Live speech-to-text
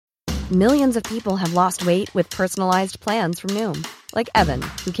Millions of people have lost weight with personalized plans from Noom. Like Evan,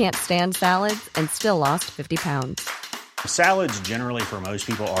 who can't stand salads and still lost 50 pounds. Salads generally for most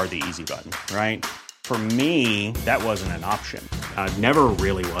people are the easy button, right? For me, that wasn't an option. I never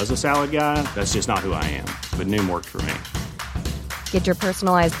really was a salad guy. That's just not who I am. But Noom worked for me. Get your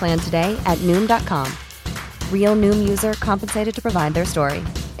personalized plan today at Noom.com. Real Noom user compensated to provide their story.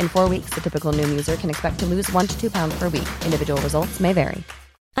 In 4 weeks, the typical Noom user can expect to lose 1 to 2 pounds per week. Individual results may vary.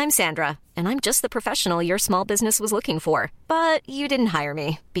 I'm Sandra, and I'm just the professional your small business was looking for. But you didn't hire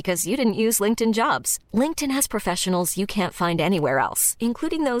me because you didn't use LinkedIn Jobs. LinkedIn has professionals you can't find anywhere else,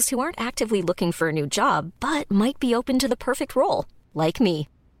 including those who aren't actively looking for a new job, but might be open to the perfect role, like me.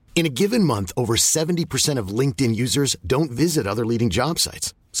 In a given month, over 70% of LinkedIn users don't visit other leading job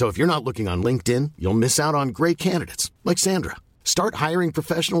sites. So if you're not looking on LinkedIn, you'll miss out on great candidates, like Sandra. Start hiring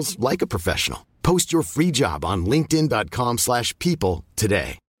professionals like a professional. Post your free job on linkedin.com/people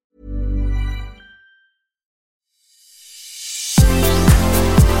today.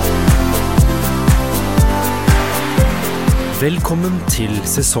 Velkommen til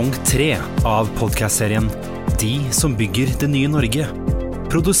sesong 3 av podcastserien De som bygger det nye Norge.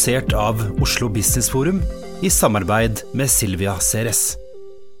 Produsert av Oslo Business Forum i samarbeid med Silvia Ceres.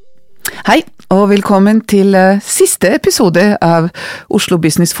 Hei, og velkommen til siste episode av Oslo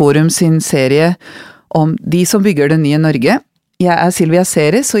Business Forum sin serie om De som bygger det nye Norge. Jeg Silvia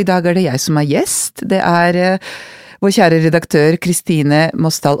Ceres, og i dag det jeg som gjest. Det vår kjære redaktør Kristine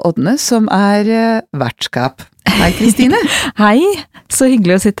Mosdal Odne som vertskap. Hei, Kristine. Hei, så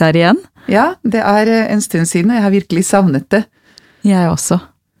hyggelig å sitte her igjen. Ja, det en stund siden, og jeg har virkelig savnet det. Jeg også.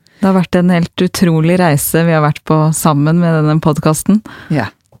 Det har vært en helt utrolig reise vi har vært på sammen med denne podcasten. Ja.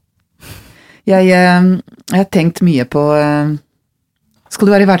 Jeg har tenkt mye på skal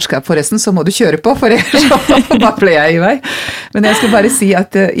du være vertskap forresten, så må du kjøre på, for ellers så babler jeg i vei. Men jeg skal bare si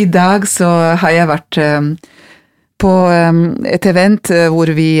at i dag så har jeg vært på et event hvor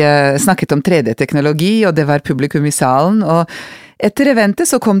vi snakket om 3D-teknologi, og det var publikum i salen, og etter eventet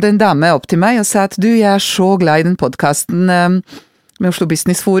så kom det en dame opp til meg og sa at du, jeg så glad i den podcasten med Oslo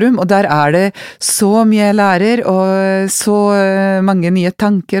Business Forum, og der det så mye jeg lærer, og så mange nye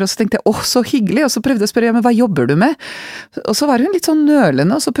tanker, og så tenkte jeg, så hyggelig, og så prøvde jeg å spørre, ja, men hva jobber du med? Og så var hun litt sånn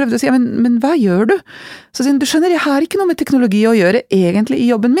nølende, og så prøvde jeg å si, ja, men hva gjør du? Så sier hun, du skjønner, jeg har ikke noe med teknologi å gjøre egentlig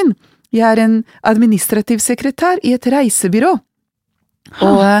i jobben min. Jeg en administrativ sekretær i et reisebyrå.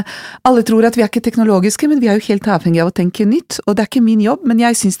 Og alle tror at vi ikke teknologiske, men vi jo helt avhengig av å tenke nytt, og det ikke min jobb, men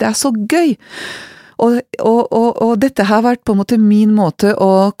jeg synes det så gøy. Og dette har vært på en måte min måte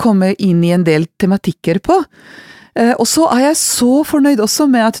å komme inn i en del tematikker på. Og så jeg så fornøyd også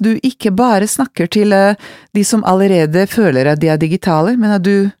med at du ikke bare snakker til de som allerede føler at de digitale, men at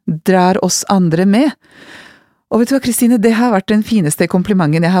du drar oss andre med. Og vet du hva, Kristine, det har vært den fineste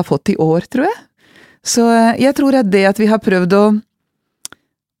komplimenten jeg har fått i år, tror jeg. Så jeg tror at det at vi har prøvd å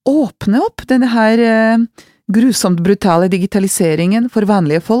åpne opp denne her grusomt brutale digitaliseringen for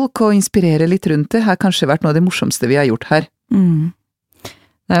vanlige folk og inspirere litt rundt det, har kanskje vært noe av det morsomste vi har gjort her. Mm.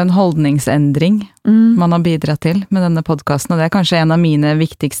 Det jo en holdningsendring man har bidratt til med denne podcasten, og det kanskje en av mine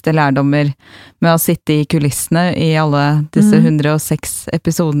viktigste lærdommer med å sitte i kulissene i alle disse 106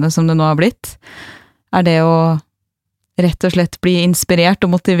 episodene som det nå har blitt, det å rett og slett bli inspirert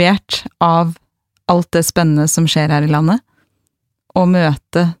og motivert av alt det spennende som skjer her i landet, og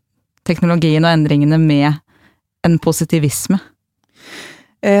møte teknologien og endringene med en positivisme.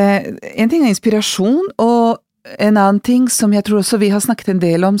 En ting inspirasjon, og en annen ting som jeg tror også vi har snakket en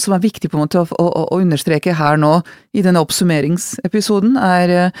del om, som viktig på en måte å understreke her nå i denne oppsummeringsepisoden,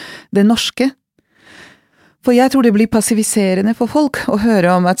 det norske. For jeg tror det blir passiviserende for folk å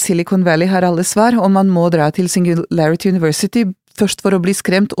høre om at Silicon Valley har alle svar, og man må dra til Singularity University først for å bli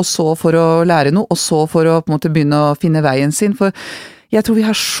skremt, og så for å lære noe, og så for å på en måte begynne å finne veien sin. For jeg tror vi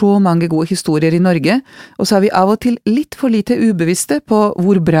har så mange gode historier i Norge, og så vi av og til litt for lite ubevisste på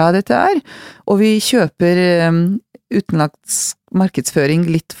hvor bra dette og vi kjøper utenlands markedsføring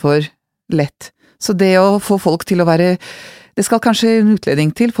litt for lett. Så det å få folk til å være, det skal kanskje en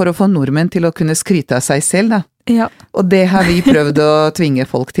utledning til for å få nordmenn til å kunne skryte av seg selv, da. Ja. Og det har vi prøvd å tvinge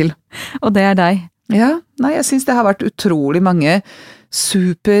folk til. Og det deg. Ja, nei, jeg synes det har vært utrolig mange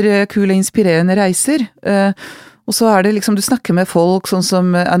superkule, inspirerende reiser. Og så det liksom, du snakker med folk sånn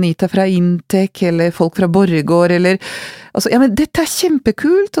som Anita fra Intec, eller folk fra Borregaard, eller, altså, ja, men dette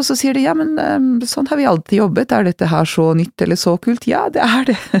kjempekult, og så sier de, ja, men sånn har vi alltid jobbet, dette her så nytt eller så kult? Ja, det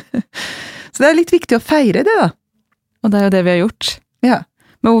det. Så det litt viktig å feire det, da. Og det jo det vi har gjort. Ja.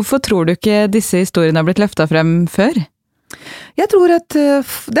 Men hvorfor tror du ikke disse historiene har blitt løftet frem før? Jeg tror at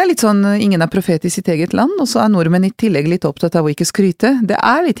det litt sånn, ingen profet I sitt eget land, og så nordmenn I tillegg litt opptatt av å ikke skryte. Det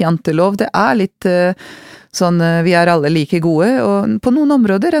litt jantelov, det litt sånn, vi alle like gode, og på noen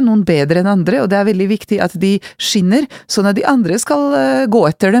områder noen bedre enn andre, og det veldig viktig at de skinner, sånn at de andre skal gå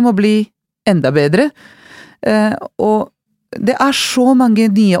etter dem og bli enda bedre. Og det så mange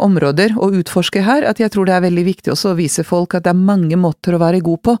nye områder å utforske her, at jeg tror det veldig viktig også å vise folk at det mange måter å være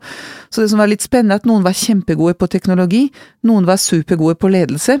god på. Så det som var litt spennende, at noen var kjempegode på teknologi, noen var supergode på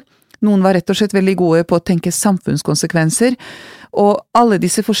ledelse, noen var rett og slett veldig gode på å tenke samfunnskonsekvenser, og alle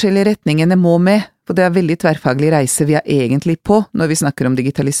disse forskjellige retningene må med, for det veldig tverrfaglig reise vi egentlig på når vi snakker om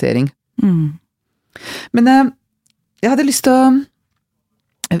digitalisering. Men jeg hadde lyst til å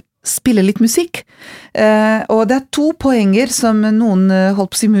spille litt musikk, og det 2 poenger som noen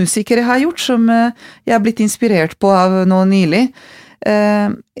holdt på å si musikere har gjort, som jeg har blitt inspirert på av nå nylig.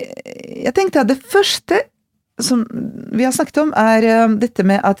 Jeg tenkte at det første som vi har snakket om dette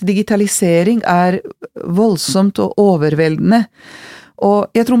med at digitalisering voldsomt og overveldende,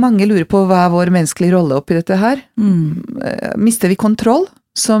 og jeg tror mange lurer på hva vår menneskelige rolle oppi dette her. Mister vi kontroll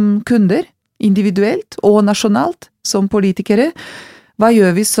som kunder, individuelt og nasjonalt, som politikere? Hva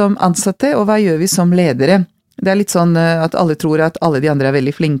gjør vi som ansatte, og hva gjør vi som ledere? Det litt sånn at alle tror at alle de andre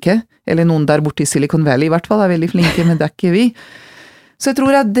veldig flinke, eller noen der borte I Silicon Valley I hvert fall veldig flinke, men det ikke vi. Så jeg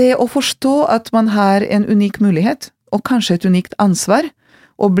tror at det å forstå at man har en unik mulighet, og kanskje et unikt ansvar,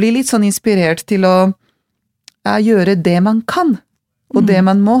 og bli litt sånn inspirert til å gjøre det man kan, og det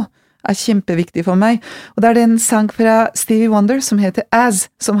man må, kjempeviktig for meg. Og det det en sang fra Stevie Wonder som heter As,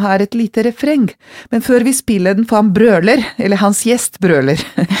 som har et lite refreng. Men før vi spiller den, for han brøler, eller hans gjest brøler,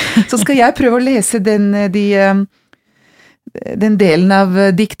 så skal jeg prøve å lese den delen av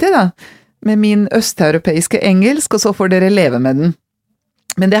diktet da, med min østeuropeiske engelsk, og så får dere leve med den.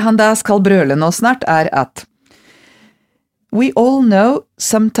 Men det han da skal brøle nå snart at We all know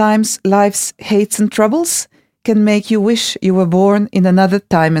sometimes life's hates and troubles can make you wish you were born in another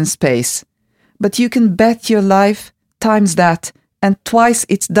time and space. But you can bet your life times that and twice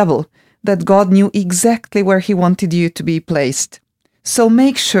its double that God knew exactly where he wanted you to be placed. So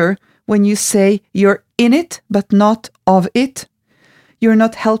make sure when you say you're in it but not of it, you're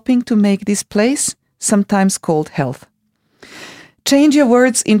not helping to make this place, sometimes called health. Change your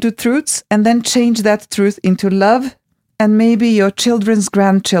words into truths and then change that truth into love, and maybe your children's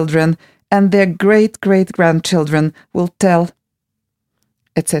grandchildren and their great-great-grandchildren will tell,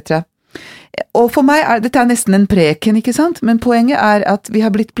 etc. Og for meg dette nesten en preken, ikke sant? Men poenget at vi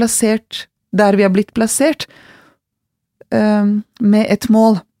har blitt plassert der vi har blitt plassert, med et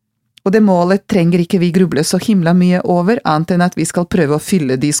mål. Og det målet trenger ikke vi gruble så himla mye over, annet enn at vi skal prøve å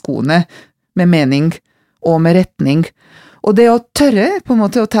fylle de skoene med mening og med retning. Og det å tørre på en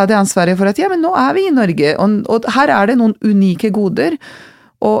måte å ta det ansvaret for at ja, men nå vi I Norge, og her det noen unike goder,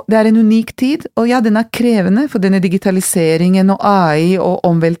 og det en unik tid, og ja, den krevende, for denne digitaliseringen og AI og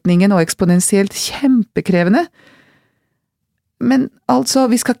omveltningen og eksponentielt kjempekrevende. Men altså,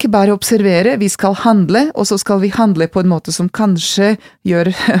 vi skal ikke bare observere, vi skal handle, og så skal vi handle på en måte som kanskje gjør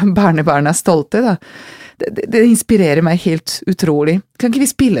barnebarna stolte, da. Det inspirerer meg helt utrolig. Kan ikke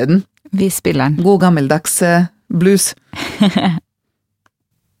vi spille den? Vi spiller den. God gammeldags blues.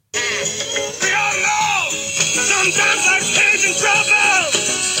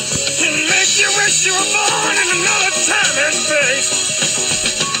 You were born in another time and space,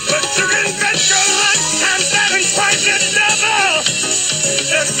 but you can bet your lifetime having twice the double.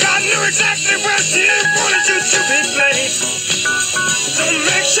 If God knew exactly where He wanted you to be placed, so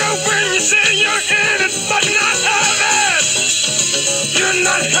make sure when you say you're in it, but not of it, you're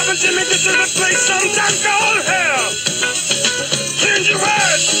not having to make this in a place sometimes called hell. Change your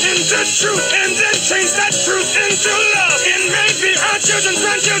words into truth and then change that truth into love. And maybe our children,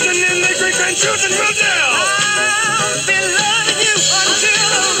 grandchildren, and their great-grandchildren will tell. I'll be loving you until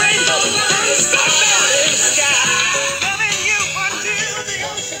the rainbow comes the morning sky. Loving you until the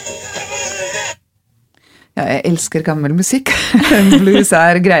ocean. Ja, jeg elsker gammel musikk. Blues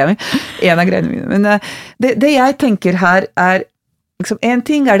greia mi. En av greiene mine. Men det jeg tenker her liksom, en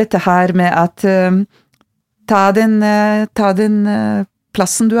ting dette her med at ta den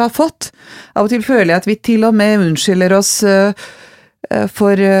plassen du har fått. Av og til føler jeg at vi til og med unnskylder oss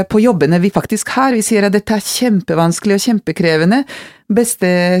på jobbene vi faktisk har. Vi sier at dette kjempevanskelig og kjempekrevende.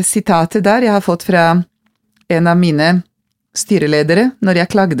 Beste sitatet der jeg har fått fra en av mine styreledere, når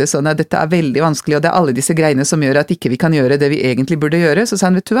jeg klagde sånn at dette veldig vanskelig, og det alle disse greiene som gjør at ikke vi kan gjøre det vi egentlig burde gjøre, så sa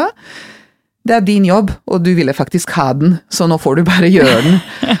han, vet du hva? Det din jobb, og du ville faktisk ha den, så nå får du bare gjøre den.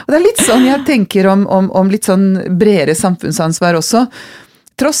 Og det litt sånn jeg tenker om litt sånn bredere samfunnsansvar også.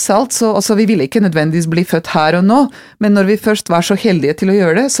 tross alt, så også vi ville ikke nødvendigvis bli født her og nå, men når vi først var så heldige til å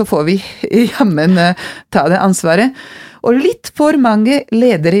gjøre det, så får vi jammen ta det ansvaret. Og litt for mange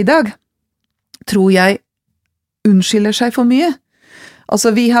ledere i dag, tror jeg, unnskylder seg for mye.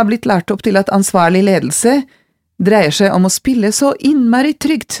 Altså, vi har blitt lært opp til at ansvarlig ledelse dreier seg om å spille så innmari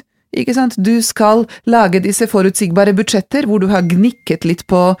trygt. Ikke sant? Du skal lage disse forutsigbare budsjetter, hvor du har gnikket litt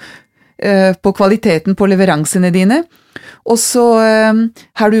på kvaliteten på leveransene dine, og så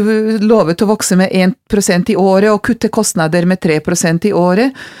har du lovet å vokse med 1% i året og kutte kostnader med 3% i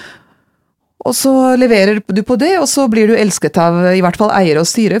året, og så leverer du på det, og så blir du elsket av i hvert fall eier og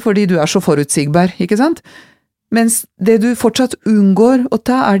styre, fordi du så forutsigbar, ikke sant? Mens det du fortsatt unngår å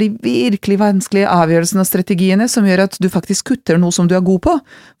ta de virkelig vanskelige avgjørelsene og strategiene som gjør at du faktisk kutter noe som du god på,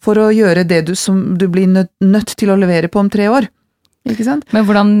 for å gjøre det som du blir nødt til å levere på om 3 år. Ikke sant? Men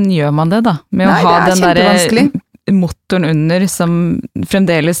hvordan gjør man det da? Med å ha den der motoren under som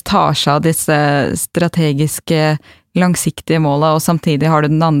fremdeles tar seg av disse strategiske, langsiktige målene, og samtidig har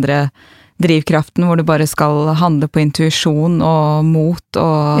du den andre drivkraften hvor du bare skal handle på intuisjon og mot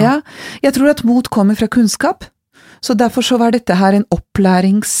og... Ja, jeg tror at mot kommer fra kunnskap, så derfor så var dette her en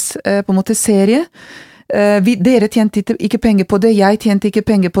opplærings, på en måte, serie. Dere tjente ikke penger på det, jeg tjente ikke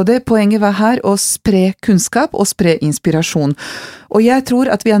penger på det. Poenget var her å spre kunnskap og spre inspirasjon. Og jeg tror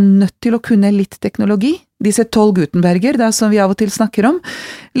at vi nødt til å kunne litt teknologi, disse 12 Gutenberger som vi av og til snakker om.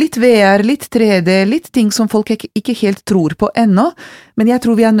 Litt VR, litt 3D, litt ting som folk ikke helt tror på ennå, men jeg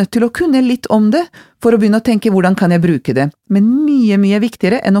tror vi nødt til å kunne litt om det, for å begynne å tenke hvordan kan jeg bruke det. Men mye, mye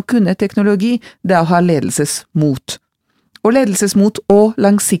viktigere enn å kunne teknologi, det å ha ledelsesmot. Og ledelsesmot og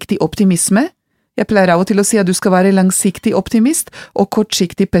langsiktig optimisme. Jeg pleier av og til å si at du skal være langsiktig optimist og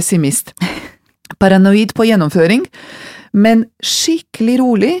kortsiktig pessimist. Paranoid på gjennomføring, men skikkelig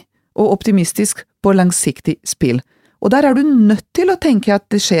rolig og optimistisk på langsiktig spill. Og der du nødt til å tenke at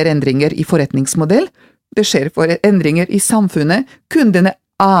det skjer endringer i forretningsmodell, det skjer endringer i samfunnet, kundene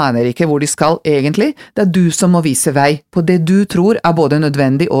aner ikke hvor de skal egentlig, det du som må vise vei på det du tror både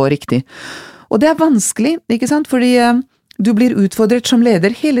nødvendig og riktig. Og det vanskelig, ikke sant, fordi du blir utfordret som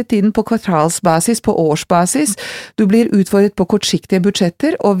leder hele tiden på kvartalsbasis, på årsbasis. Du blir utfordret på kortsiktige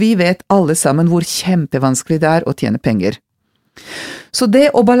budsjetter, og vi vet alle sammen hvor kjempevanskelig det å tjene penger. Så det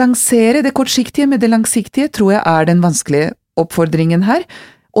å balansere det kortsiktige med det langsiktige tror jeg den vanskelige oppfordringen her,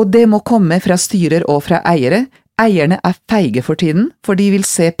 og det må komme fra styrer og fra eiere. Eierne feige for tiden, for de vil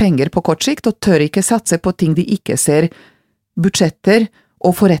se penger på kort sikt og tør ikke satse på ting de ikke ser budsjetter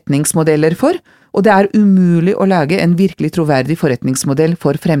og forretningsmodeller for, og det umulig å lage en virkelig troverdig forretningsmodell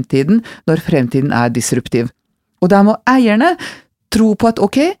for fremtiden når fremtiden disruptiv. Og da må eierne tro på at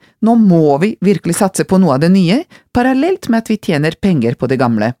ok, nå må vi virkelig satse på noe av det nye, parallelt med at vi tjener penger på det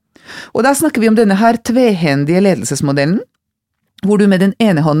gamle. Og da snakker vi om denne her tvehendige ledelsesmodellen, hvor du med den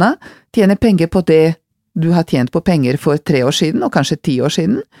ene hånda tjener penger på det du har tjent på penger for 3 år siden, og kanskje 10 år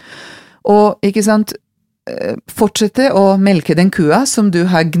siden, og ikke sant, fortsette å melke den kua som du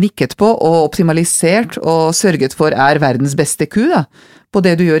har gnikket på og optimalisert og sørget for verdens beste ku på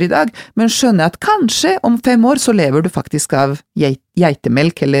det du gjør i dag, men skjønne at kanskje om 5 år så lever du faktisk av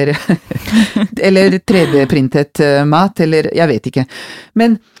geitemelk eller 3D-printet mat, eller jeg vet ikke.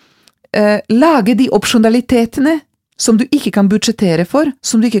 Men lage de opsjonalitetene som du ikke kan budsjettere for,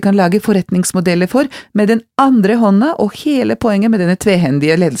 som du ikke kan lage forretningsmodeller for, med den andre hånda, og hele poenget med denne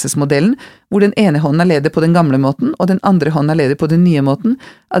tvehendige ledelsesmodellen, hvor den ene hånda leder på den gamle måten, og den andre hånda leder på den nye måten,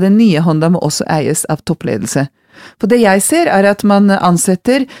 at den nye hånda må også eies av toppledelse. For det jeg ser at man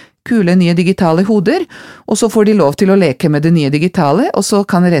ansetter kule nye digitale hoder, og så får de lov til å leke med det nye digitale, og så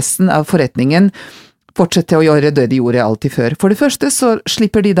kan resten av forretningen fortsette å gjøre det de gjorde alltid før. For det første så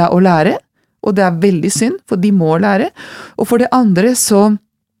slipper de da å lære, og det veldig synd, for de må lære, og for det andre så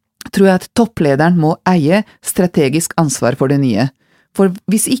tror jeg at topplederen må eie strategisk ansvar for det nye. For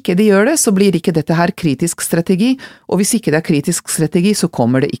hvis ikke de gjør det, så blir ikke dette her kritisk strategi, og hvis ikke det kritisk strategi, så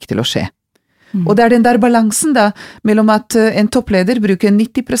kommer det ikke til å skje. Og det den der balansen da, mellom at en toppleder bruker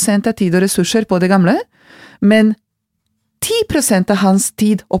 90% av tid og ressurser på det gamle, men 10% av hans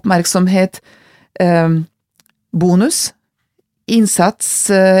tid, oppmerksomhet, bonus,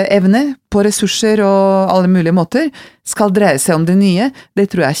 innsatsevne på ressurser og alle mulige måter skal dreie seg om det nye, det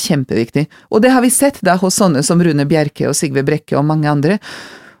tror jeg kjempeviktig. Og det har vi sett da hos sånne som Rune Bjerke og Sigve Brekke og mange andre.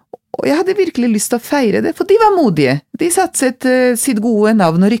 Og jeg hadde virkelig lyst til å feire det, for de var modige. De satset sitt gode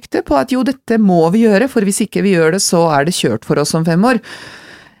navn og rykte på at jo, dette må vi gjøre, for hvis ikke vi gjør det, så det kjørt for oss om 5 år.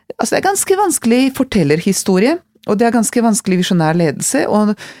 Altså, det ganske vanskelig fortellerhistorie, og det ganske vanskelig visjonær ledelse,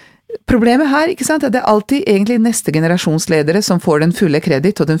 og problemet her, ikke sant, det alltid egentlig neste generasjonsledere som får den fulle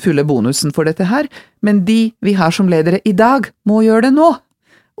kreditt og den fulle bonusen for dette her, men de vi har som ledere i dag må gjøre det nå.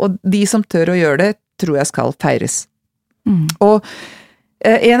 og de som tør å gjøre det, tror jeg skal feires. Og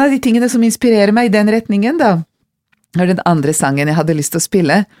en av de tingene som inspirerer meg i den retningen da, er den andre sangen jeg hadde lyst til å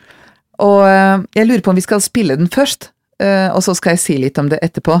spille, og jeg lurer på om vi skal spille den først, og så skal jeg si litt om det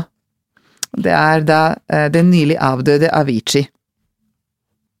etterpå. Det er da den nylig avdøde Avicii.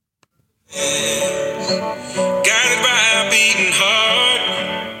 Guided by a beating heart,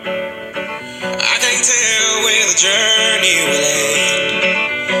 I can't tell where the journey will end,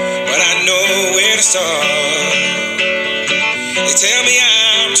 but I know where to start. They tell me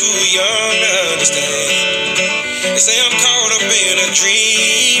I'm too young to understand. They say I'm caught up in a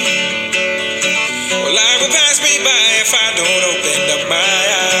dream. Well, life will pass me by if I don't open up my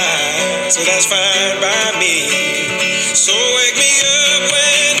eyes, so that's fine by me. So wake me up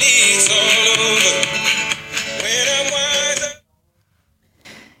when it's all over, when I'm wiser.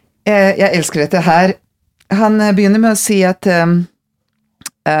 Jeg elsker dette her. Han begynner med å si at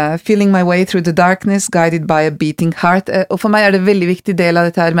feeling my way through the darkness, guided by a beating heart. Og for meg er det en veldig viktig del av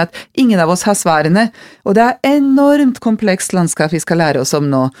dette her med at ingen av oss har svarene, og det er enormt komplekst landskap vi skal lære oss om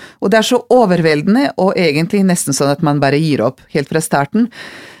nå. Og det er så overveldende, og egentlig nesten sånn at man bare gir opp helt fra starten.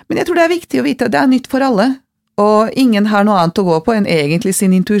 Men jeg tror det er viktig å vite at det er nytt for alle, og ingen har noe annet å gå på enn egentlig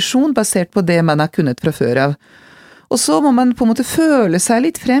sin intuisjon, basert på det man har kunnet fra før av. Og så må man på en måte føle seg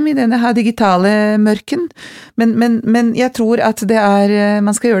litt frem i denne her digitale mørken, men jeg tror at det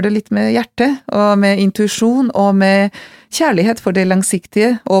man skal gjøre det litt med hjerte, og med intuisjon, og med kjærlighet for det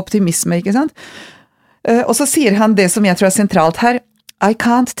langsiktige, og optimisme, ikke sant? Og så sier han det som jeg tror er sentralt her, I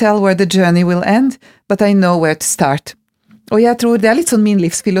can't tell where the journey will end, but I know where to start. Og jeg tror det er litt sånn min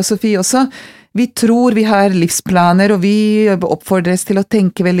livsfilosofi også. Vi tror vi har livsplaner, og vi oppfordres til å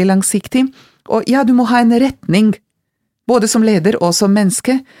tenke veldig langsiktig. Og ja, du må ha en retning, både som leder og som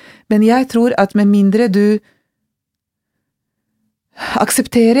menneske, men jeg tror at med mindre du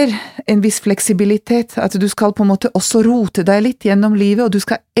aksepterer en viss fleksibilitet, at du skal på en måte også rote deg litt gjennom livet, og du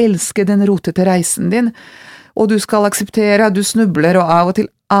skal elske den rotete reisen din, og du skal akseptere at du snubler, og av og til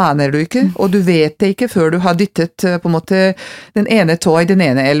aner du ikke, og du vet det ikke før du har dyttet på en måte den ene tåa i den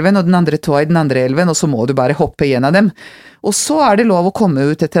ene elven, og den andre tåa i den andre elven, og så må du bare hoppe gjennom dem. Og så er det lov å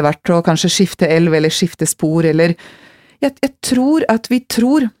komme ut etter hvert, og kanskje skifte elv, eller skifte spor, eller jeg tror at vi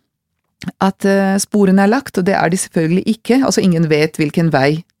tror at sporene er lagt, og det er de selvfølgelig ikke, altså ingen vet hvilken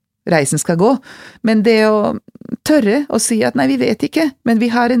vei reisen skal gå, men det å tørre å si at nei, vi vet ikke, men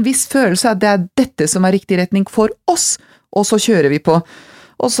vi har en viss følelse at det er dette som er riktig retning for oss, og så kjører vi på.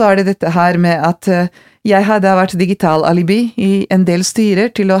 Og så er det dette her med at jeg hadde vært digital alibi i en del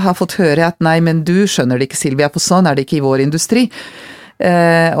styrer til å ha fått høre at nei, men du skjønner det ikke, Silvia, på sånn er det ikke i vår industri,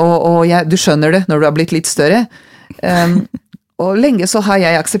 du skjønner det når du har blitt litt større. Og lenge så har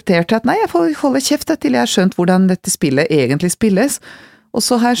jeg akseptert at nei, jeg får holde kjeft til jeg har skjønt hvordan dette spillet egentlig spilles, og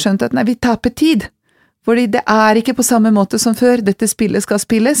så har jeg skjønt at nei, vi taper tid, fordi det er ikke på samme måte som før, dette spillet skal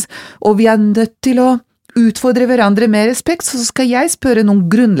spilles, og vi er nødt til å utfordre hverandre med respekt, så skal jeg spørre noen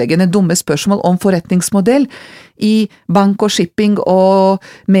grunnleggende dumme spørsmål om forretningsmodell i bank og shipping og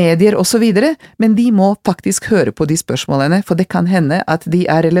medier og så videre, men de må faktisk høre på de spørsmålene, for det kan hende at de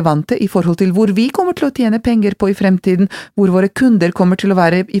er relevante i forhold til hvor vi kommer til å tjene penger på i fremtiden, hvor våre kunder kommer til å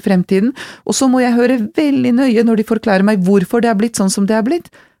være i fremtiden, og så må jeg høre veldig nøye når de forklarer meg hvorfor det er blitt sånn som det er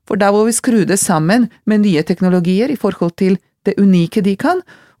blitt, for da må vi skru det sammen med nye teknologier i forhold til det unike de kan,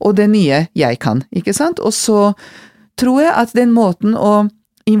 og det nye jeg kan, ikke sant? Og så tror jeg at den måten å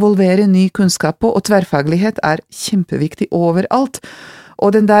involvere ny kunnskap på, og tverrfaglighet er kjempeviktig overalt.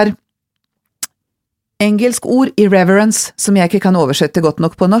 Og den der engelsk ord irreverence, som jeg ikke kan oversette godt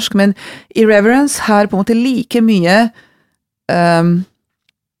nok på norsk, men irreverence har på en måte like mye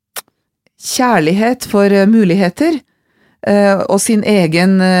kjærlighet for muligheter, og sin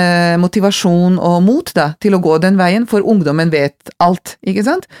egen motivasjon og mot da, til å gå den veien, for ungdommen vet alt, ikke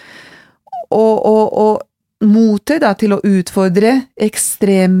sant? Og motet da, til å utfordre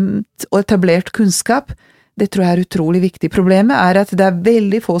ekstremt og etablert kunnskap, det tror jeg er utrolig viktig. Problemet er at det er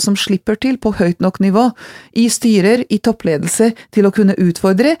veldig få som slipper til på høyt nok nivå, i styrer, i toppledelse, til å kunne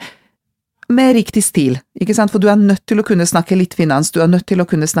utfordre med riktig stil, ikke sant? For du er nødt til å kunne snakke litt finans, du er nødt til å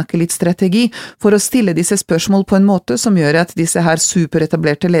kunne snakke litt strategi, for å stille disse spørsmål på en måte som gjør at disse her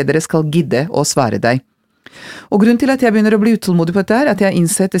superetablerte ledere skal gidde å svare deg. Og grunnen til at jeg begynner å bli utålmodig på dette er at jeg har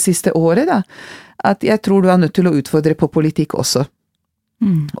innsett det siste året da, at jeg tror du er nødt til å utfordre på politikk også.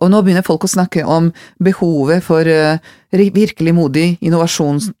 Og nå begynner folk å snakke om behovet for virkelig modig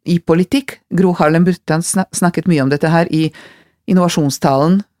innovasjon i politikk. Gro Harlem Brundtland snakket mye om dette her i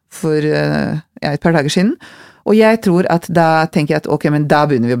innovasjonstalen for et par dager siden, og jeg tror at da tenker jeg at ok, men da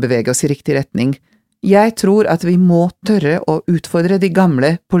begynner vi å bevege oss i riktig retning Jeg tror at vi må tørre å utfordre de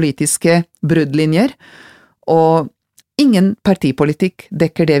gamle politiske bruddlinjer, og ingen partipolitikk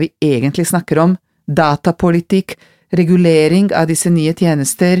dekker det vi egentlig snakker om, datapolitikk, regulering av disse nye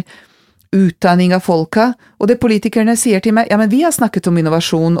tjenester, utdanning av folka, og det politikerne sier til meg, ja, men vi har snakket om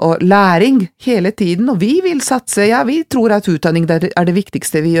innovasjon og læring hele tiden, og vi vil satse, ja, vi tror at utdanning er det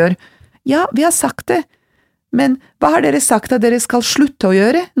viktigste vi gjør. Ja, vi har sagt det, men hva har dere sagt at dere skal slutte å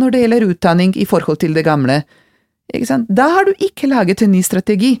gjøre når det gjelder utdanning i forhold til det gamle? Ikke sant? Da har du ikke laget en ny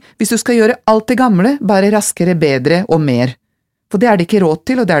strategi, hvis du skal gjøre alt det gamle, bare raskere, bedre og mer. For det er det ikke råd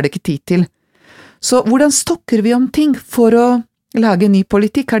til, og det er det ikke tid til. Så hvordan stokker vi om ting for å lage ny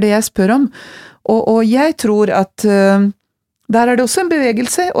politikk, er det jeg spør om. Og jeg tror at der er det også en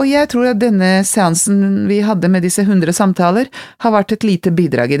bevegelse, og jeg tror at denne seansen vi hadde med disse 100 samtaler har vært et lite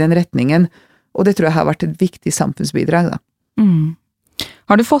bidrag i den retningen, og det tror jeg har vært et viktig samfunnsbidrag da.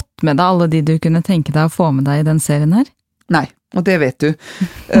 Har du fått med deg alle de du kunne tenke deg å få med deg i den serien her? Nei, og det vet du.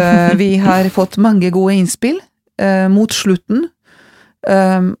 Vi har fått mange gode innspill mot slutten,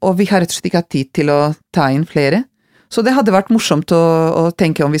 og vi har rett og slett ikke hatt tid til å ta inn flere. Så det hadde vært morsomt å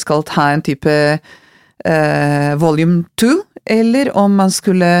tenke om vi skal ha en type volume 2, eller om man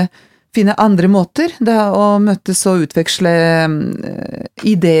skulle finne andre måter da, å møtes og utveksle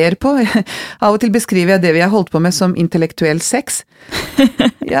ideer på. Av og til beskriver jeg det vi har holdt på med som intellektuell sex.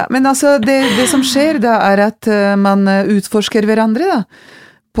 Ja, men altså, det som skjer da er at man utforsker hverandre da,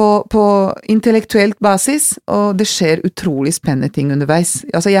 på intellektuelt basis, og det skjer utrolig spennende ting underveis.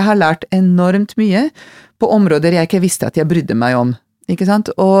 Altså, jeg har lært enormt mye på områder jeg ikke visste at jeg brydde meg om, ikke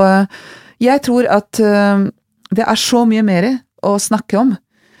sant? Og jeg tror at det er så mye mer å snakke om,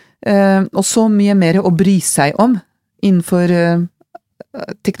 og så mye mer å bry seg om innenfor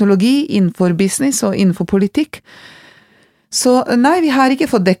teknologi, innenfor business og innenfor politikk. Så nei, vi har ikke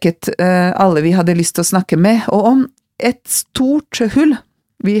fått dekket alle vi hadde lyst til å snakke med, og om et stort hull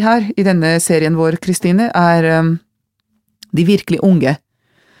vi har i denne serien vår, Kristine, er de virkelig unge.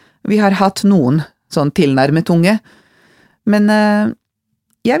 Vi har hatt noen sånn tilnærmet unge, men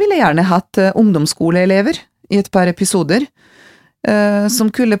jeg ville gjerne hatt ungdomsskoleelever i et par episoder, som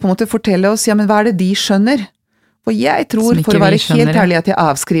kunne på en måte fortelle oss, ja, men hva er det de skjønner? For jeg tror, for å være helt ærlig, at jeg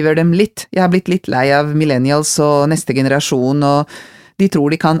avskriver dem litt. Jeg har blitt litt lei av millennials og neste generasjon, og de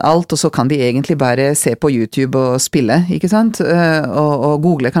tror de kan alt, og så kan de egentlig bare se på YouTube og spille, ikke sant? Og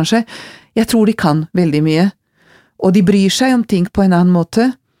google kanskje. Jeg tror de kan veldig mye, og de bryr seg om ting på en annen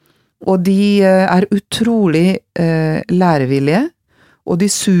måte, og de er utrolig lærevillige, og de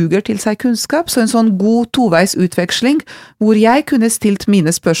suger til seg kunnskap, så en sånn god toveis utveksling, hvor jeg kunne stilt mine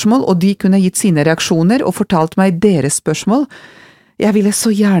spørsmål, og de kunne gitt sine reaksjoner, og fortalt meg deres spørsmål. Jeg ville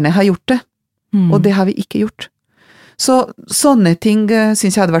så gjerne ha gjort det, og det har vi ikke gjort. Så sånne ting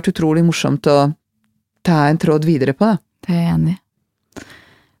synes jeg hadde vært utrolig morsomt å ta en tråd videre på da. Det er jeg enig i.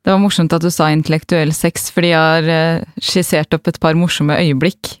 Det var morsomt at du sa intellektuell sex, fordi jeg har skissert opp et par morsomme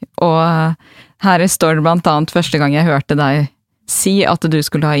øyeblikk, og her står det blant annet første gang jeg hørte deg si at du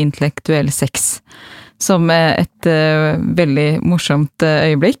skulle ha intellektuell sex, som et veldig morsomt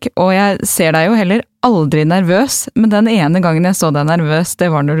øyeblikk, og jeg ser deg jo heller aldri nervøs, men den ene gangen jeg så deg nervøs, det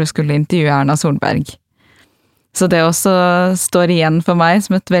var når du skulle intervjue Erna Solberg. Så det også står igjen for meg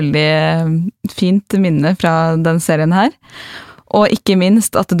som et veldig fint minne fra den serien her. Og ikke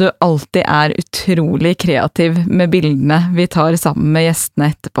minst at du alltid er utrolig kreativ med bildene vi tar sammen med gjestene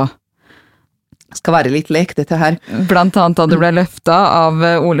etterpå. Det skal være litt lek, dette her. Blant annet da du ble løftet av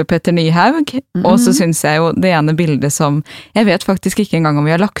Ole Petter Nyhaug, og så synes jeg jo det ene bildet som, jeg vet faktisk ikke engang om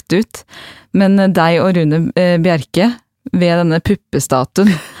vi har lagt ut, men deg og Rune Bjerke ved denne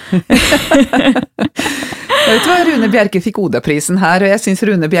puppestatuen. Jeg vet hva, Rune Bjerke fikk Oda-prisen her, og jeg synes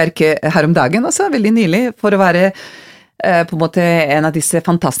Rune Bjerke her om dagen også, veldig nylig, for å være på en måte en av disse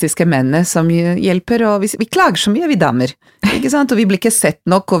fantastiske mennene som hjelper, og vi klager så mye, vi damer, ikke sant? Og vi blir ikke sett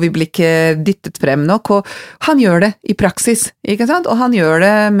nok, og vi blir ikke dyttet frem nok, og han gjør det i praksis, ikke sant? Og han gjør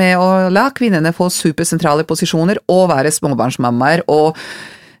det med å la kvinnene få supersentrale posisjoner, og være småbarnsmammaer, og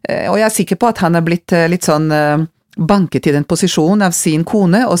jeg er sikker på at han har blitt litt sånn banket i den posisjonen av sin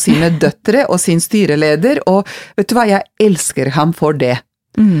kone, og sine døtre, og sin styreleder, og vet du hva, jeg elsker ham for det.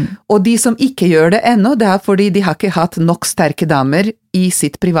 Og de som ikke gjør det ennå, det er fordi de har ikke hatt nok sterke damer i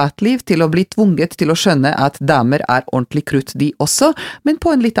sitt privatliv til å bli tvunget til å skjønne at damer er ordentlig krutt de også, men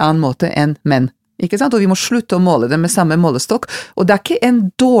på en litt annen måte enn menn. Ikke sant? Og vi må slutte å måle dem med samme målestokk, og det er ikke en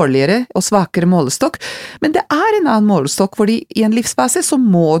dårligere og svakere målestokk, men det er en annen målestokk, fordi i en livsfase så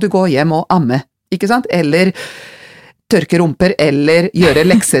må du gå hjem og amme, ikke sant? Eller tørke rumper, eller gjøre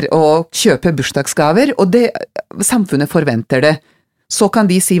lekser og kjøpe bursdagsgaver, og det, samfunnet forventer det. Så kan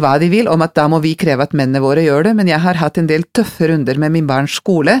de si hva de vil om at da må vi kreve at mennene våre gjør det, men jeg har hatt en del tøffe runder med min barns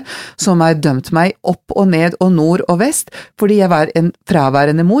skole, som har dømt meg opp og ned og nord og vest, fordi jeg var en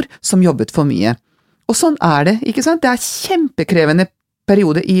fraværende mor som jobbet for mye. Og sånn det, ikke sant? Det kjempekrevende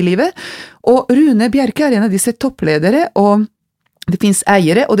periode i livet, og Rune Bjerke en av disse toppledere, og det finnes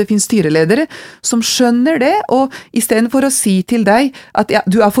eiere og det finnes styreledere som skjønner det, og i stedet for å si til deg at ja,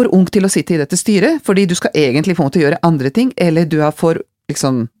 du for ung til å sitte i dette styret, fordi du skal egentlig få til å gjøre andre ting, eller du for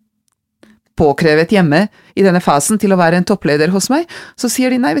liksom påkrevet hjemme i denne fasen til å være en toppleder hos meg, så sier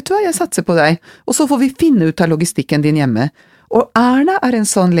de nei, vet du hva, jeg satser på deg, og så får vi finne ut av logistikken din hjemme. Og Erna en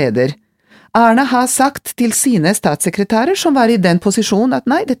sånn leder. Erna har sagt til sine statssekretærer som var i den posisjonen at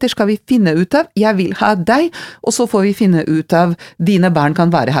nei, dette skal vi finne ut av, jeg vil ha deg, og så får vi finne ut av dine barn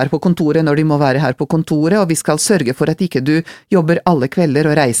kan være her på kontoret når de må være her på kontoret, og vi skal sørge for at ikke du jobber alle kvelder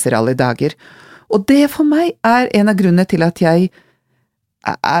og reiser alle dager. Og det for meg en av grunnene til at jeg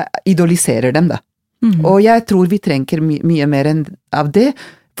idoliserer dem da. Og jeg tror vi trenger mye mer enn av det,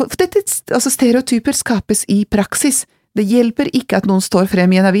 for dette, altså stereotyper skapes i praksis. Det hjelper ikke at noen står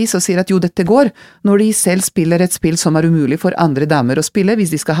frem i en avis og sier at jo, dette går, når de selv spiller et spill som umulig for andre damer å spille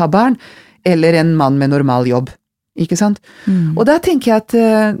hvis de skal ha barn, eller en mann med normal jobb. Ikke sant? Og da tenker jeg at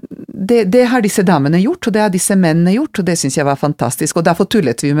det har disse damene gjort, og det har disse mennene gjort, og det synes jeg var fantastisk. Og derfor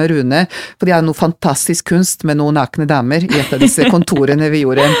tullet vi med Rune, for de har noe fantastisk kunst med noen nakne damer i et av disse kontorene vi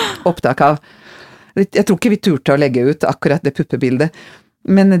gjorde opptak av. Jeg tror ikke vi turte å legge ut akkurat det puppebildet,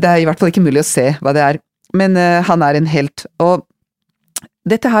 men det i hvert fall ikke mulig å se hva det Men han en helt, og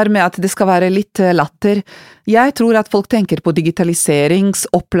dette her med at det skal være litt latter, jeg tror at folk tenker på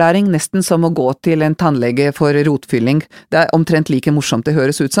digitaliseringsopplæring nesten som å gå til en tannlege for rotfylling. Det omtrent like morsomt det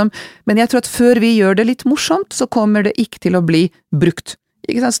høres ut som, men jeg tror at før vi gjør det litt morsomt, så kommer det ikke til å bli brukt.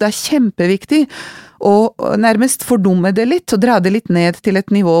 Ikke sant? Så det kjempeviktig å nærmest fordumme det litt, og dra det litt ned til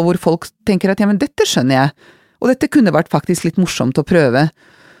et nivå hvor folk tenker at ja, men dette skjønner jeg, og dette kunne vært faktisk litt morsomt å prøve.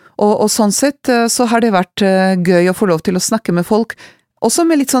 Og sånn sett så har det vært gøy å få lov til å snakke med folk, også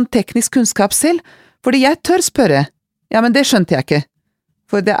med litt sånn teknisk kunnskap selv, fordi jeg tør spørre, ja, men det skjønte jeg ikke,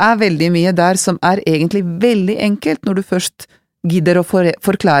 for det veldig mye der som egentlig veldig enkelt når du først gidder å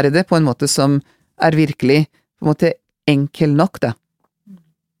forklare det på en måte som virkelig på en måte enkel nok da.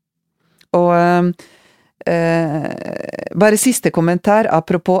 Og bare siste kommentar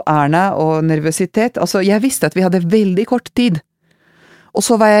apropos Erna og nervøsitet, altså jeg visste at vi hadde veldig kort tid, og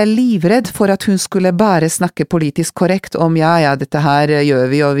så var jeg livredd for at hun skulle bare snakke politisk korrekt om ja, dette her gjør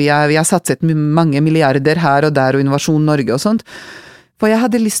vi, og vi har satset mange milliarder her og der, og Innovasjon Norge og sånt. For jeg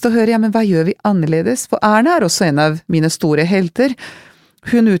hadde lyst til å høre, ja, men hva gjør vi annerledes? For Erna også en av mine store helter.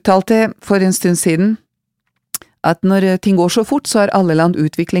 Hun uttalte for en stund siden at når ting går så fort, så alle land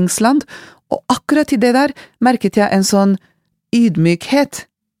utviklingsland, og akkurat i det der merket jeg en sånn ydmykhet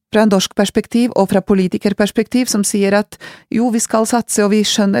fra en norsk perspektiv og fra politikerperspektiv som sier at jo, vi skal satse, og vi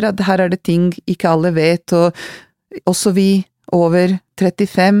skjønner at her det ting ikke alle vet, og også vi over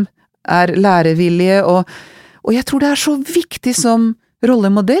 35 lærevillige, og jeg tror det så viktig som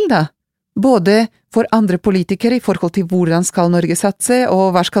rollemodell da, både for andre politikere i forhold til hvordan skal Norge satse,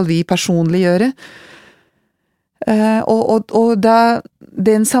 og hva skal vi personlig gjøre. Og da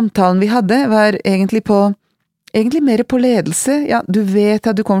den samtalen vi hadde var egentlig mer på ledelse, ja, du vet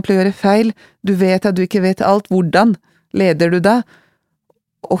at du kommer til å gjøre feil, du vet at du ikke vet alt, hvordan leder du da?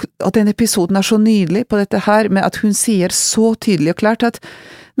 Og den episoden så nydelig på dette her, med at hun sier så tydelig og klart at,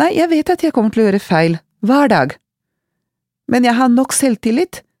 nei, jeg vet at jeg kommer til å gjøre feil, hver dag. Men jeg har nok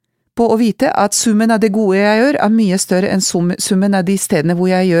selvtillit på å vite at summen av det gode jeg gjør mye større enn summen av de stedene hvor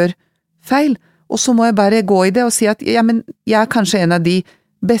jeg gjør feil, og så må jeg bare gå i det og si at, ja, men jeg kanskje en av de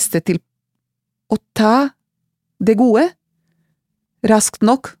beste til å ta det gode, raskt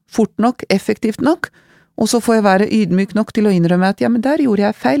nok, fort nok, effektivt nok, og så får jeg være ydmyk nok til å innrømme at ja, men der gjorde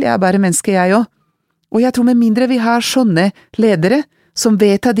jeg feil, jeg bare menneske jeg også. Og jeg tror med mindre vi har sånne ledere som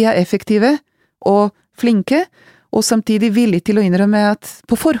vet at de effektive og flinke, og samtidig villige til å innrømme at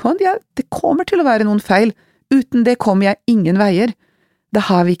på forhånd, ja, det kommer til å være noen feil, uten det kommer jeg ingen veier. Da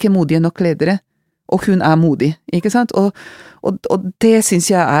har vi ikke modige nok ledere, og hun modig, ikke sant? Og det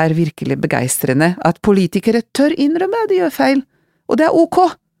synes jeg virkelig begeistrende, at politikere tør innrømme at de gjør feil, og det ok,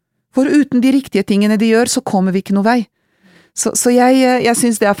 for uten de riktige tingene de gjør, så kommer vi ikke noe vei. Så jeg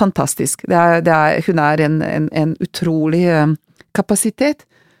synes det fantastisk. Hun en utrolig kapasitet.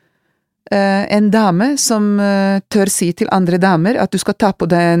 En dame som tør si til andre damer at du skal ta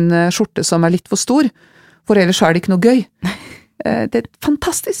på deg en skjorte som litt for stor, for ellers det ikke noe gøy. Det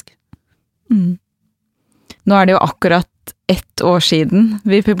fantastisk. Nå det jo akkurat akkurat 1 år siden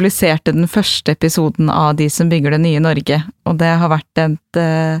vi publiserte den første episoden av De som bygger det nye Norge, og det har vært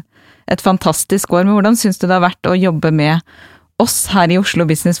et fantastisk år. Men hvordan synes du det har vært å jobbe med oss her i Oslo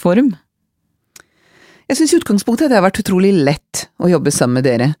Business Forum? Jeg synes i utgangspunktet det har vært utrolig lett å jobbe sammen med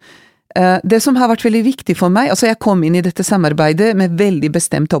dere. Det som har vært veldig viktig for meg, altså jeg kom inn i dette samarbeidet med veldig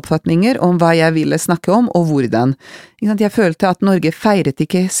bestemte oppfatninger om hva jeg ville snakke om og hvordan. Jeg følte at Norge feiret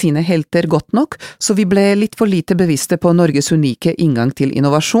ikke sine helter godt nok, så vi ble litt for lite bevisste på Norges unike inngang til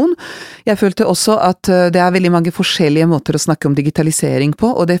innovasjon. Jeg følte også at det er veldig mange forskjellige måter å snakke om digitalisering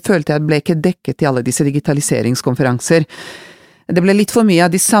på, og det følte jeg ble ikke dekket i alle disse digitaliseringskonferanser. Det ble litt for mye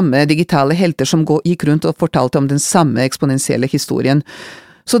av de samme digitale helter som gikk rundt og fortalte om den samme eksponentielle historien.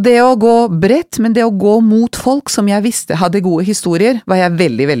 Så det å gå bredt, men det å gå mot folk som jeg visste hadde gode historier, var jeg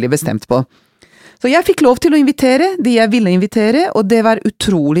veldig, veldig bestemt på. Så jeg fikk lov til å invitere de jeg ville invitere, og det var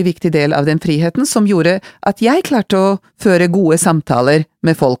utrolig viktig del av den friheten som gjorde at jeg klarte å føre gode samtaler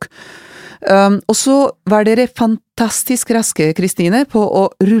med folk. Og så var dere fantastisk raske, Kristine, på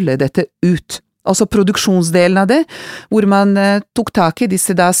å rulle dette ut. Altså produksjonsdelen av det, hvor man tok tak i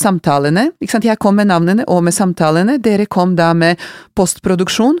disse da samtalene, ikke sant? Jeg kom med navnene og med samtalene, dere kom da med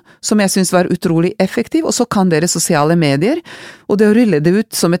postproduksjon, som jeg synes var utrolig effektiv, og så kan dere sosiale medier, og det å rulle det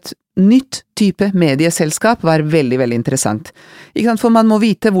ut som et nytt type medieselskap var veldig, veldig interessant. Ikke sant? For man må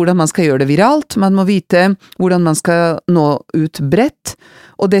vite hvordan man skal gjøre det viralt, man må vite hvordan man skal nå ut bredt,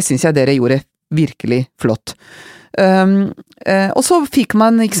 og det synes jeg dere gjorde virkelig flott. Og så fikk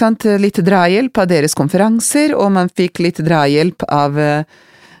man, ikke sant, litt drahjelp av deres konferanser, og man fikk litt drahjelp av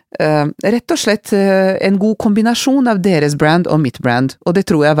rett og slett en god kombinasjon av deres brand og mitt brand, og det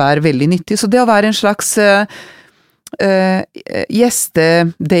tror jeg var veldig nyttig. Så det å være en slags gjeste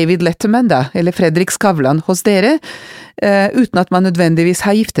David Letterman da, eller Fredrik Skavlan hos dere, uten at man nødvendigvis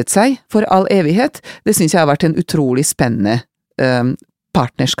har giftet seg for all evighet, det synes jeg har vært en utrolig spennende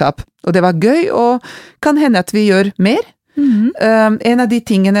partnerskap. Og det var gøy, og kan hende at vi gjør mer. En av de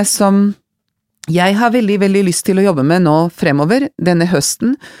tingene som jeg har veldig, veldig lyst til å jobbe med nå fremover, denne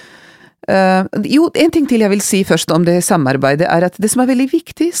høsten, en ting til jeg vil si først om det samarbeidet, er at det som er veldig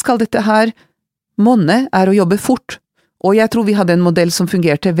viktig, skal dette her monne, er å jobbe fort. Og jeg tror vi hadde en modell som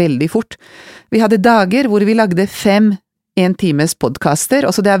fungerte veldig fort. Vi hadde dager hvor vi lagde 5 1 times podcaster,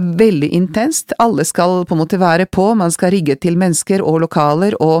 altså det er veldig intenst, alle skal på en måte være på, man skal rigge til mennesker og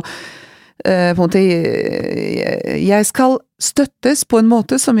lokaler, og på en måte, jeg skal støttes på en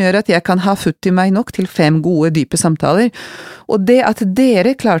måte som gjør at jeg kan ha futt i meg nok til 5 gode, dype samtaler, og det at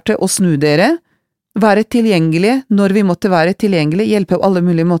dere klarte å snu dere, være tilgjengelige når vi måtte være tilgjengelige, hjelpe på alle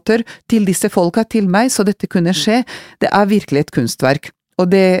mulige måter til disse folka, til meg, så dette kunne skje, det er virkelig et kunstverk,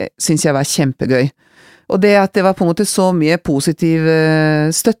 og det synes jeg var kjempegøy. Og det at det var på en måte så mye positiv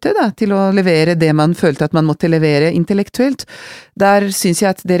støtte da, til å levere det man følte at man måtte levere intellektuelt, der synes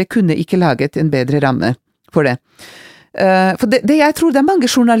jeg at dere kunne ikke laget en bedre ramme for det. For det jeg tror det er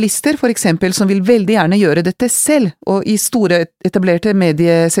mange journalister for eksempel som vil veldig gjerne gjøre dette selv, og i store etablerte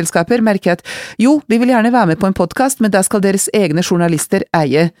medieselskaper merker jeg at jo, vi vil gjerne være med på en podcast, men da skal deres egne journalister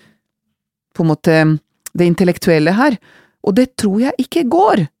eie på en måte det intellektuelle her, og det tror jeg ikke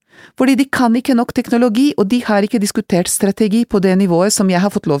går. Fordi de kan ikke nok teknologi, og de har ikke diskutert strategi på det nivået som jeg har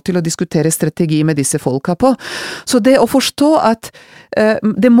fått lov til å diskutere strategi med disse folka på. Så det å forstå at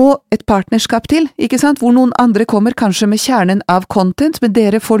det må et partnerskap til, ikke sant? Hvor noen andre kommer kanskje med kjernen av content, men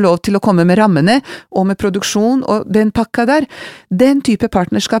dere får lov til å komme med rammene, og med produksjon, og den pakka der. Den type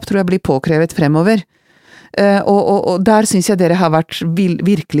partnerskap tror jeg blir påkrevet fremover. Og der synes jeg dere har vært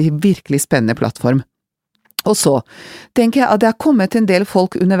virkelig, virkelig spennende plattform. Og så tenker jeg at det har kommet en del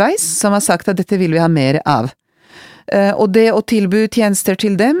folk underveis som har sagt at dette vil vi ha mer av. Og det å tilby tjenester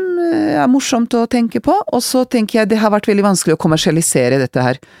til dem er morsomt å tenke på, og så tenker jeg det har vært veldig vanskelig å kommersialisere dette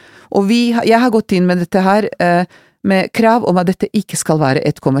her. Og jeg har gått inn med dette her med krav om at dette ikke skal være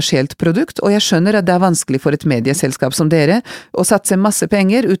et kommersielt produkt, og jeg skjønner at det er vanskelig for et medieselskap som dere å satse masse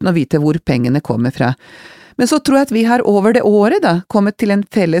penger uten å vite hvor pengene kommer fra. Men så tror jeg at vi har over det året da kommet til en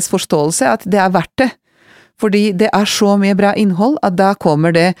felles forståelse at det er verdt det. Fordi det er så mye bra innhold at da kommer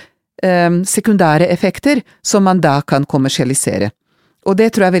det sekundære effekter som man da kan kommersialisere. Og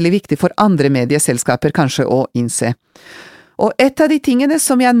det tror jeg er veldig viktig for andre medieselskaper kanskje å innse. Og et av de tingene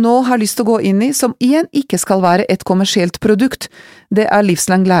som jeg nå har lyst til å gå inn i, som igjen ikke skal være et kommersielt produkt, det er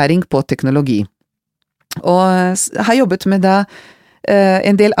livslang læring på teknologi. Og jeg har jobbet med da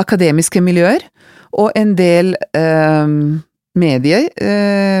en del akademiske miljøer, og en del medier,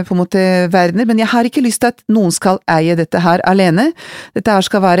 på en måte verdener, men jeg har ikke lyst til at noen skal eie dette her alene. Dette her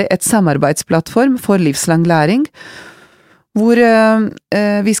skal være et samarbeidsplattform for livslang læring, hvor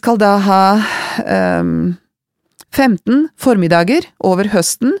vi skal da ha 15 formiddager over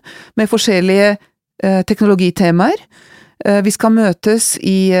høsten med forskjellige teknologitemaer. Vi skal møtes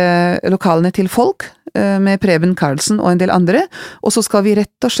i lokalene til folk med Preben Karlsen og en del andre, og så skal vi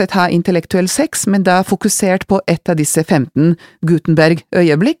rett og slett ha intellektuell sex, men da fokusert på et av disse 15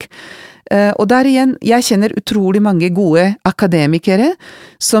 Gutenberg-øyeblikk. Og der igjen, jeg kjenner utrolig mange gode akademikere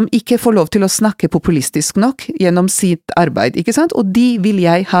som ikke får lov til å snakke populistisk nok gjennom sitt arbeid, ikke sant? Og de vil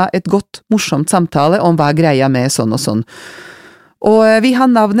jeg ha et godt, morsomt samtale om hva greia med sånn og sånn. Og vi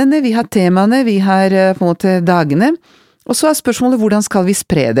har navnene, vi har temaene, vi har på en måte dagene, og så spørsmålet hvordan skal vi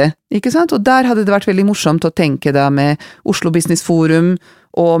spre det, ikke sant? Og der hadde det vært veldig morsomt å tenke da med Oslo Business Forum,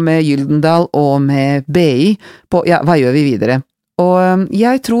 og med Gyldendal, og med BI, på ja, hva gjør vi videre? Og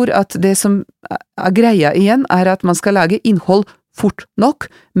jeg tror at det som greia igjen at man skal lage innhold fort nok,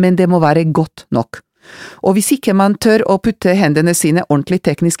 men det må være godt nok. Og hvis ikke man tør å putte hendene sine ordentlig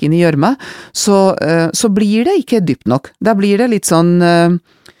teknisk inn i gjørma, så blir det ikke dypt nok. Da blir det litt sånn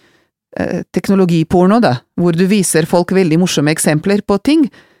teknologiporno da, hvor du viser folk veldig morsomme eksempler på ting,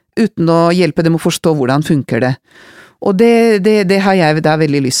 uten å hjelpe dem å forstå hvordan funker det. Og det har jeg da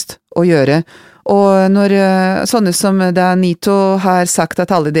veldig lyst å gjøre. Og når sånne som da Nito har sagt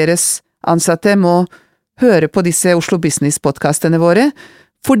at alle deres ansatte må høre på disse Oslo Business-podcastene våre,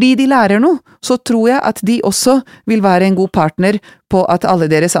 fordi de lærer noe, så tror jeg at de også vil være en god partner på at alle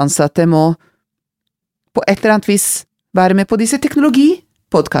deres ansatte må på et eller annet vis være med på disse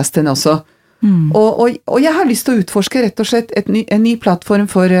teknologi-podcastene også. Og jeg har lyst til å utforske rett og slett en ny plattform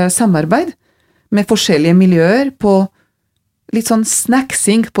for samarbeid med forskjellige miljøer på litt sånn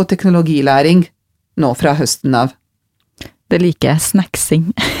snacksing på teknologilæring nå fra høsten av. Det liker jeg, snacksing.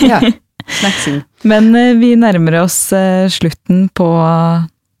 Ja, snacksing. Men vi nærmer oss slutten på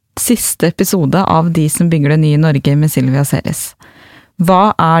siste episode av De som bygger det nye Norge med Silvia Ceres.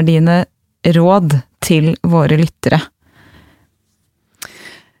 Hva dine råd til våre lyttere?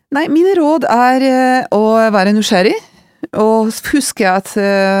 Nei, mine råd å være nysgjerrig, og huske at på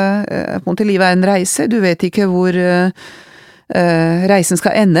en måte livet en reise, du vet ikke hvor reisen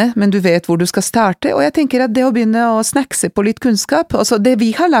skal ende, men du vet hvor du skal starte, og jeg tenker at det å begynne å snackse på litt kunnskap, altså det vi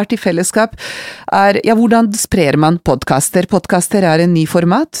har lært i fellesskap ja, hvordan sprer man podcaster? Podcaster en ny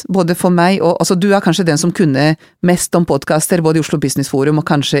format, både for meg og, altså du kanskje den som kunne mest om podcaster, både i Oslo Business Forum og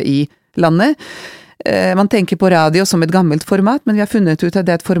kanskje i landet. Man tenker på radio som et gammelt format, men vi har funnet ut at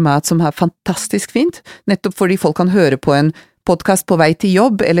det et format som fantastisk fint, nettopp fordi folk kan høre på en podcast på vei til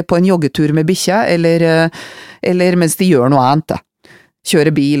jobb, eller på en joggetur med bikkja, eller mens de gjør noe annet da.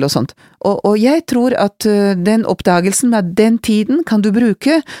 Kjøre bil og sånt. Og jeg tror at den oppdagelsen med den tiden kan du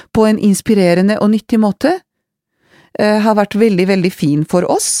bruke på en inspirerende og nyttig måte, har vært veldig, veldig fin for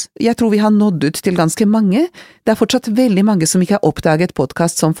oss. Jeg tror vi har nådd ut til ganske mange. Det fortsatt veldig mange som ikke har oppdaget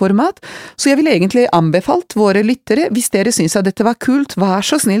podcast som format, så jeg vil egentlig anbefalt våre lyttere, hvis dere synes at dette var kult, vær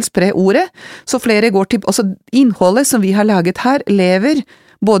så snill spre ordet, så flere går til, også innholdet som vi har laget her, lever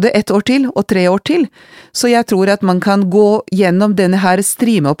både 1 år til og 3 år til, så jeg tror at man kan gå gjennom denne her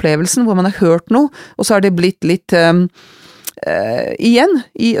streameopplevelsen, hvor man har hørt noe, og så har det blitt litt igjen,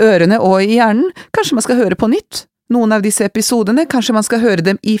 i ørene og i hjernen, kanskje man skal høre på nytt, noen av disse episodene, kanskje man skal høre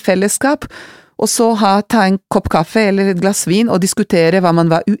dem i fellesskap, og så ta en kopp kaffe eller et glass vin og diskutere hva man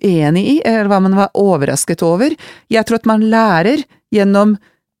var uenig i, eller hva man var overrasket over. Jeg tror at man lærer gjennom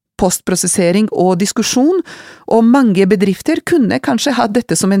postprosessering og diskusjon, og mange bedrifter kunne kanskje ha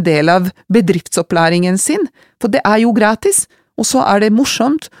dette som en del av bedriftsopplæringen sin, for det jo gratis, og så det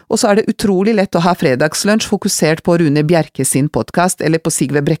morsomt, og så det utrolig lett å ha fredagslunsj fokusert på Rune Bjerke sin podcast, eller på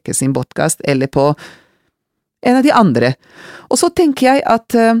Sigve Brekke sin podcast, eller på en av de andre. Og så tenker jeg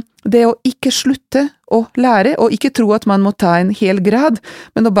at det å ikke slutte å lære, og ikke tro at man må ta en hel grad,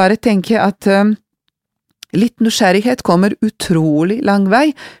 men å bare tenke at litt nysgjerrighet kommer utrolig lang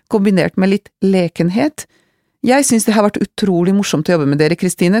vei, kombinert med litt lekenhet. Jeg synes det har vært utrolig morsomt å jobbe med dere,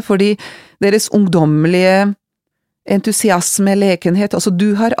 Kristine, fordi deres ungdommelige entusiasme, lekenhet, altså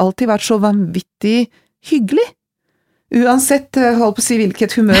du har alltid vært så vanvittig hyggelig. Uansett, hold på å si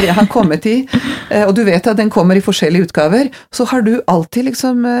hvilket humør jeg har kommet i, og du vet at den kommer i forskjellige utgaver, så har du alltid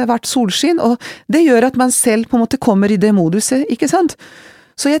liksom vært solskinn, og det gjør at man selv på en måte kommer i det moduset, ikke sant?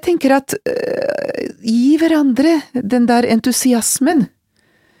 Så jeg tenker at gi hverandre den der entusiasmen.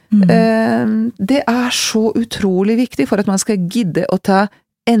 Det så utrolig viktig for at man skal gidde å ta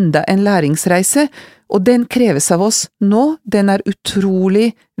enda en læringsreise, og den kreves av oss nå, den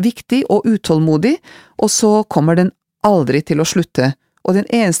utrolig viktig og utålmodig, og så kommer den aldri til å slutte, og den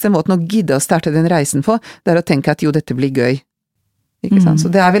eneste måten å gidde å starte den reisen på, det å tenke at jo, dette blir gøy. Ikke sant?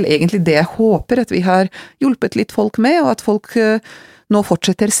 Så det vel egentlig det jeg håper at vi har hjulpet litt folk med, og at folk nå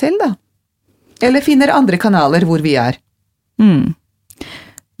fortsetter selv da. eller finner andre kanaler hvor vi er.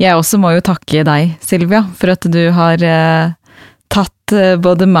 Jeg også må jo takke deg, Silvia, for at du har tatt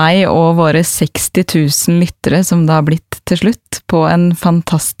både meg og våre 60 000 lyttere, som det har blitt til slutt, på en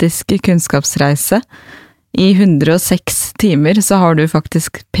fantastisk kunnskapsreise. I 106 timer så har du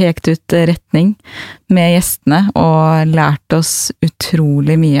faktisk pekt ut retning med gjestene og lært oss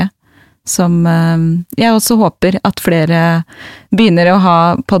utrolig mye, som jeg også håper at flere begynner å ha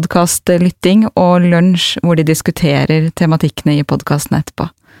podcastlytting og lunsj hvor de diskuterer tematikkene i podcasten etterpå.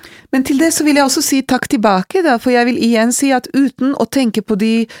 Men til det så vil jeg også si takk tilbake, da, for jeg vil igjen si at uten å tenke på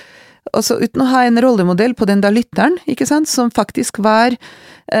altså uten å ha en rollemodell på den da lytteren, ikke sant, som faktisk var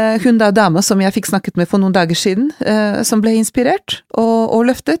hun da dama som jeg fikk snakket med for noen dager siden, som ble inspirert og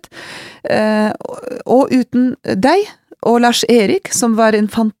løftet, og uten deg og Lars Erik, som var en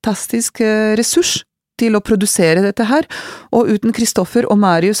fantastisk ressurs til å produsere dette her, og uten Kristoffer og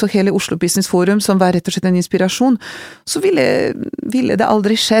Marius og hele Oslo Business Forum, som var rett og slett en inspirasjon, så ville det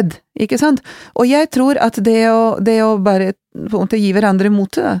aldri skjedd, ikke sant? Og jeg tror at det å bare på en måte gi hverandre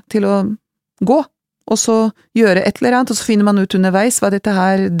motet til å gå, og så gjøre et eller annet, og så finner man ut underveis hva dette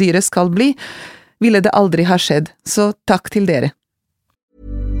her dyret skal bli, ville det aldri ha skjedd. Så takk til dere.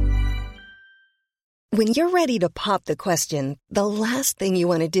 When you're ready to pop the question, the last thing you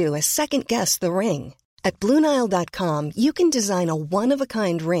want to do is second-guess the ring. At BlueNile.com, you can design a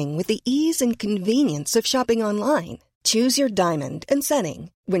one-of-a-kind ring with the ease and convenience of shopping online. Choose your diamond and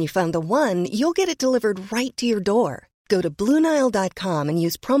setting. When you find the one, you'll get it delivered right to your door. Go to BlueNile.com and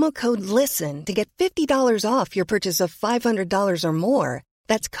use promo code LISTEN to get $50 off your purchase of $500 or more.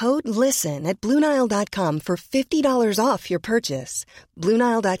 That's code LISTEN at BlueNile.com for $50 off your purchase.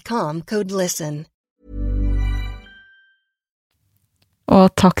 BlueNile.com, code LISTEN.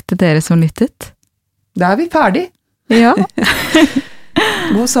 Og takk til dere som lyttet. Da er vi ferdig. Ja.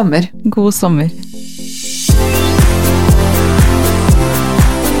 God sommer. God sommer.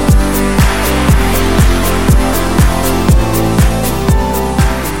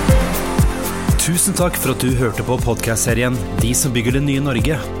 Tusen takk for at du hørte på podcastserien De som bygger det nye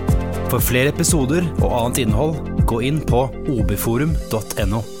Norge. For flere episoder og annet innhold, gå inn på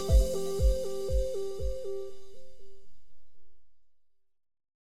obforum.no.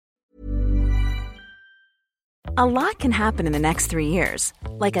 A lot can happen in the next 3 years.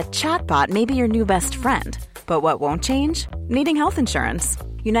 Like a chatbot may be your new best friend. But what won't change? Needing health insurance.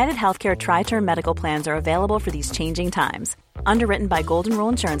 United Healthcare Tri-Term Medical Plans are available for these changing times. Underwritten by Golden Rule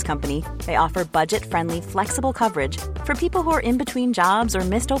Insurance Company, they offer budget-friendly, flexible coverage for people who are in between jobs or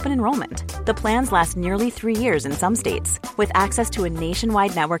missed open enrollment. The plans last nearly 3 years in some states, with access to a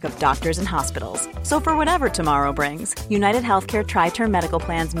nationwide network of doctors and hospitals. So for whatever tomorrow brings, United Healthcare Tri-Term Medical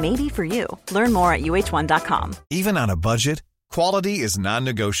Plans may be for you. Learn more at uh1.com. Even on a budget, quality is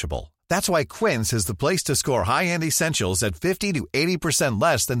non-negotiable. That's why Quince is the place to score high-end essentials at 50 to 80%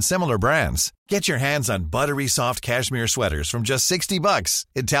 less than similar brands. Get your hands on buttery soft cashmere sweaters from just $60,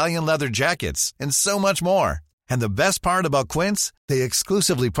 Italian leather jackets, and so much more. And the best part about Quince, they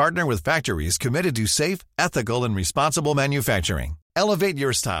exclusively partner with factories committed to safe, ethical, and responsible manufacturing. Elevate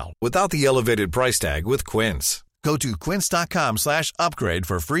your style without the elevated price tag with Quince. Go to quince.com/upgrade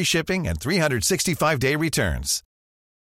for free shipping and 365-day returns.